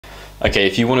Okay,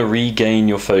 if you want to regain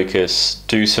your focus,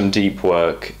 do some deep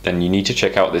work, then you need to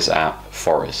check out this app,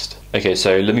 Forest. Okay,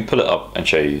 so let me pull it up and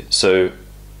show you. So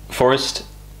Forest,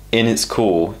 in its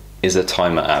core, is a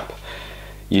timer app.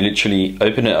 You literally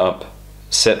open it up,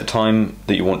 set the time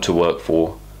that you want to work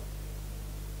for,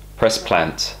 press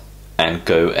plant, and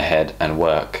go ahead and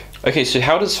work. Okay, so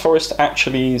how does Forest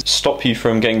actually stop you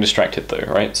from getting distracted though,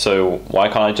 right? So why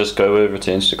can't I just go over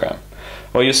to Instagram?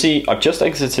 Well, you'll see I've just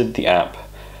exited the app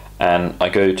and I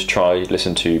go to try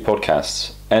listen to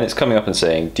podcasts and it's coming up and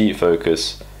saying deep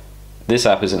focus, this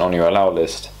app isn't on your allow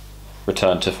list,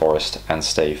 return to Forest and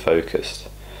stay focused.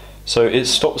 So it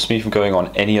stops me from going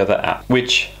on any other app,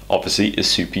 which obviously is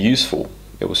super useful.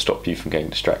 It will stop you from getting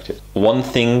distracted. One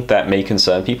thing that may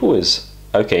concern people is,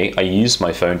 okay, I use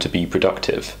my phone to be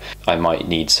productive. I might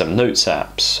need some notes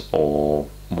apps or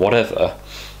whatever.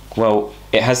 Well,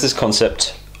 it has this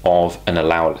concept of an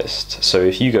allow list. So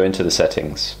if you go into the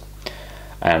settings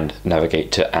and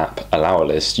navigate to app allow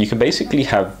list, you can basically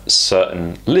have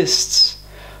certain lists.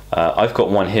 I've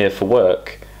got one here for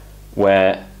work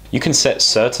where you can set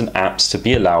certain apps to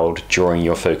be allowed during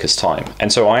your focus time.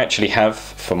 And so I actually have,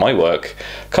 for my work,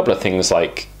 a couple of things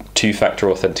like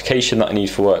 2-factor authentication that I need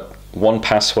for work,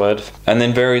 1Password, and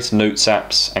then various notes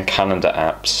apps and calendar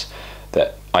apps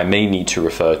that I may need to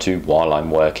refer to while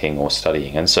I'm working or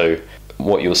studying. And so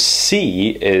what you'll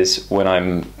see is when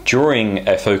I'm during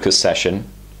a focus session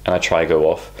and I try to go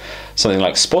off, something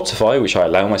like Spotify, which I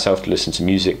allow myself to listen to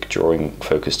music during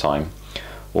focus time,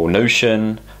 or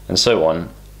Notion, and so on,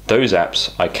 those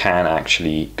apps I can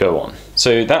actually go on.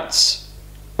 So that's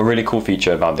a really cool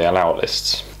feature about the allow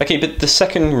lists. Okay, but the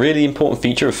second really important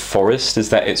feature of Forest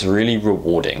is that it's really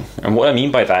rewarding. And what I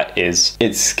mean by that is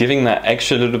it's giving that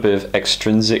extra little bit of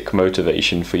extrinsic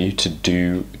motivation for you to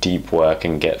do deep work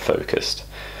and get focused.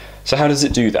 So how does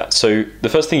it do that? So the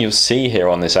first thing you'll see here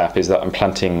on this app is that I'm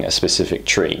planting a specific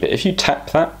tree. But if you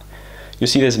tap that, you'll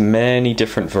see there's many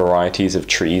different varieties of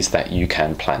trees that you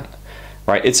can plant.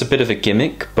 Right? It's a bit of a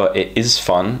gimmick, but it is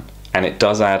fun and it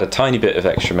does add a tiny bit of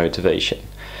extra motivation.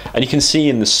 And you can see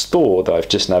in the store that I've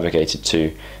just navigated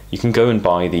to, you can go and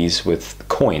buy these with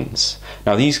coins.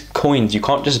 Now these coins you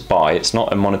can't just buy, it's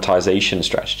not a monetization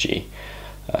strategy,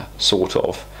 sort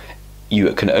of.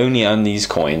 You can only earn these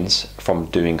coins from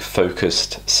doing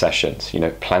focused sessions. You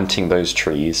know, planting those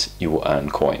trees, you will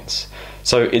earn coins.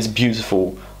 So it's a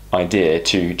beautiful idea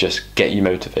to just get you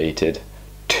motivated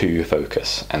to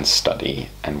focus and study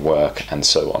and work and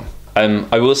so on.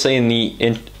 I will say in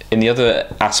the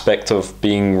other aspect of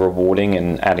being rewarding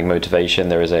and adding motivation,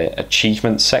 there is an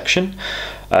achievement section.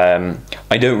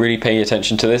 I don't really pay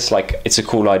attention to this. Like, it's a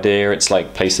cool idea. It's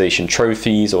like PlayStation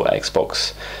trophies or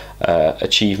Xbox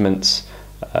achievements.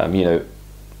 You know,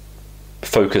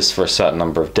 focus for a certain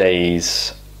number of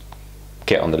days,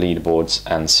 get on the leaderboards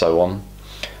and so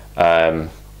on.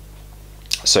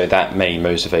 So that may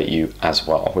motivate you as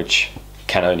well, which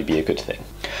can only be a good thing.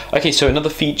 Okay, so another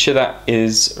feature that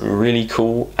is really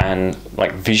cool and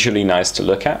like visually nice to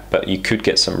look at, but you could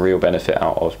get some real benefit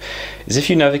out of, is if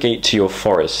you navigate to your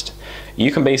Forest,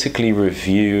 you can basically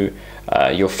review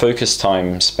your focus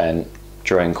time spent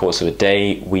during the course of a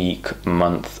day, week,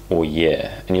 month, or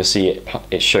year. And you'll see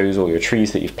it shows all your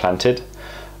trees that you've planted.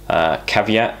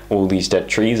 Caveat, all these dead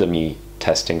trees are me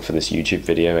testing for this YouTube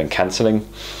video and cancelling.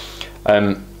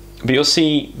 But you'll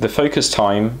see the focus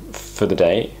time for the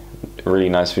day, a really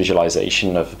nice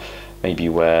visualization of maybe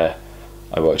where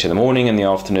I worked in the morning and the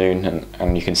afternoon,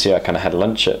 and you can see I kind of had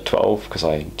lunch at 12 because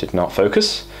I did not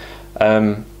focus.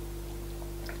 So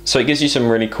it gives you some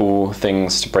really cool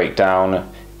things to break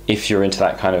down if you're into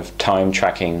that kind of time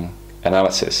tracking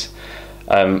analysis.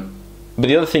 But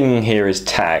the other thing here is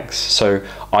tags. So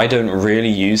I don't really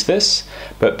use this,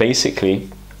 but basically,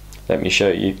 let me show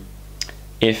you.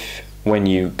 If when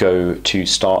you go to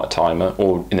start a timer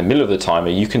or in the middle of the timer,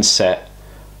 you can set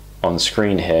on the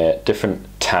screen here different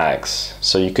tags.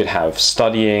 So you could have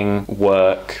studying,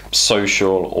 work,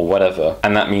 social, or whatever.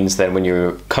 And that means then when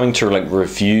you're coming to like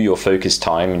review your focus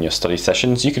time in your study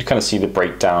sessions, you could kind of see the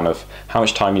breakdown of how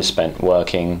much time you spent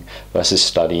working versus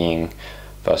studying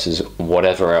versus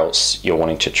whatever else you're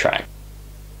wanting to track.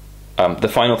 The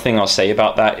final thing I'll say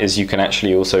about that is you can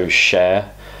actually also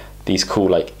share these cool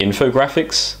like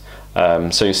infographics.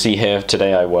 So you see here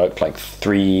today I worked like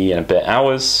 3 and a bit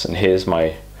hours, and here's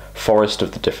my forest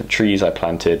of the different trees I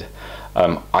planted.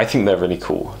 I think they're really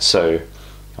cool. So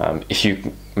if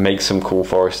you make some cool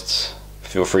forests,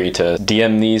 feel free to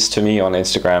DM these to me on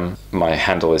Instagram. My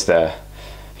handle is there.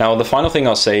 Now the final thing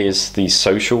I'll say is the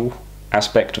social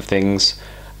aspect of things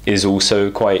is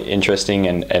also quite interesting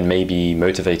and maybe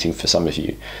motivating for some of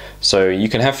you. So you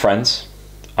can have friends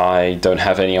I don't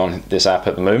have any on this app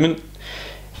at the moment,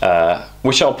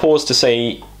 which I'll pause to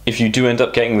say, if you do end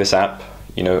up getting this app,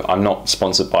 you know, I'm not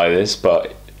sponsored by this,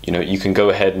 but you know, you can go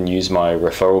ahead and use my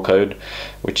referral code,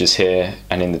 which is here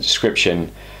and in the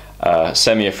description.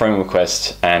 Send me a friend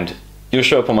request and you'll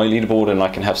show up on my leaderboard and I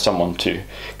can have someone to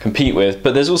compete with.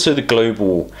 But there's also the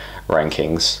global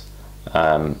rankings.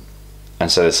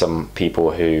 And so there's some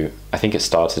people who, I think it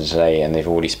started today and they've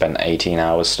already spent 18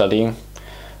 hours studying.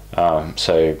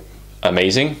 So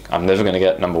amazing. I'm never going to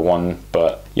get #1,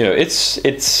 but you know,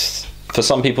 it's for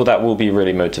some people that will be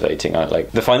really motivating.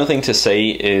 The final thing to say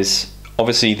is,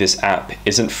 obviously this app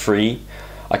isn't free.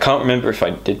 I can't remember if I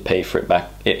did pay for it back.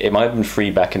 It might have been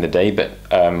free back in the day, but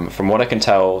from what I can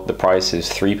tell, the price is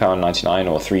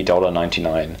 £3.99 or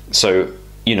 $3.99. So,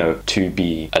 you know, to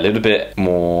be a little bit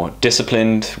more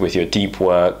disciplined with your deep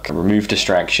work, remove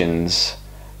distractions,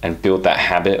 and build that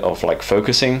habit of like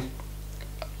focusing,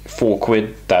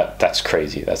 £4, that's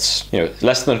crazy. That's, you know,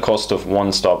 less than the cost of one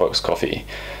Starbucks coffee.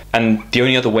 And the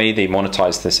only other way they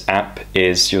monetize this app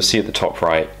is, you'll see at the top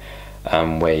right,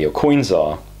 where your coins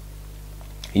are,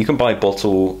 you can buy a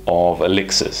bottle of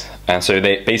elixirs. And so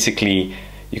they basically,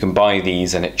 you can buy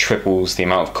these and it triples the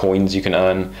amount of coins you can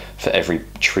earn for every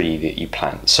tree that you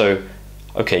plant. So,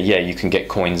 okay, yeah, you can get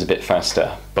coins a bit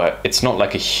faster, but it's not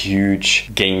like a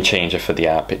huge game changer for the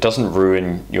app. It doesn't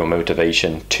ruin your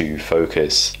motivation to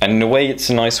focus. And in a way, it's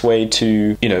a nice way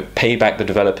to, you know, pay back the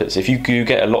developers. If you do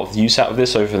get a lot of use out of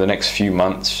this over the next few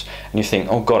months, and you think,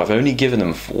 oh God, I've only given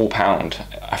them £4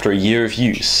 after a year of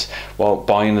use, well,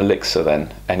 buy an elixir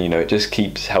then. And you know, it just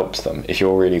helps them if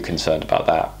you're really concerned about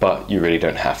that, but you really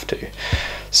don't have to.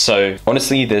 So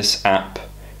honestly, this app,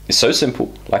 it's so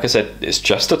simple. Like I said, it's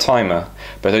just a timer,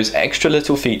 but those extra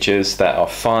little features that are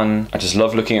fun. I just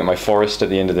love looking at my forest at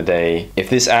the end of the day. If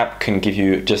this app can give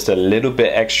you just a little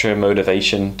bit extra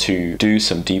motivation to do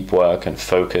some deep work and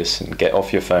focus and get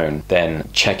off your phone, then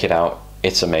check it out.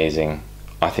 It's amazing.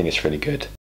 I think it's really good.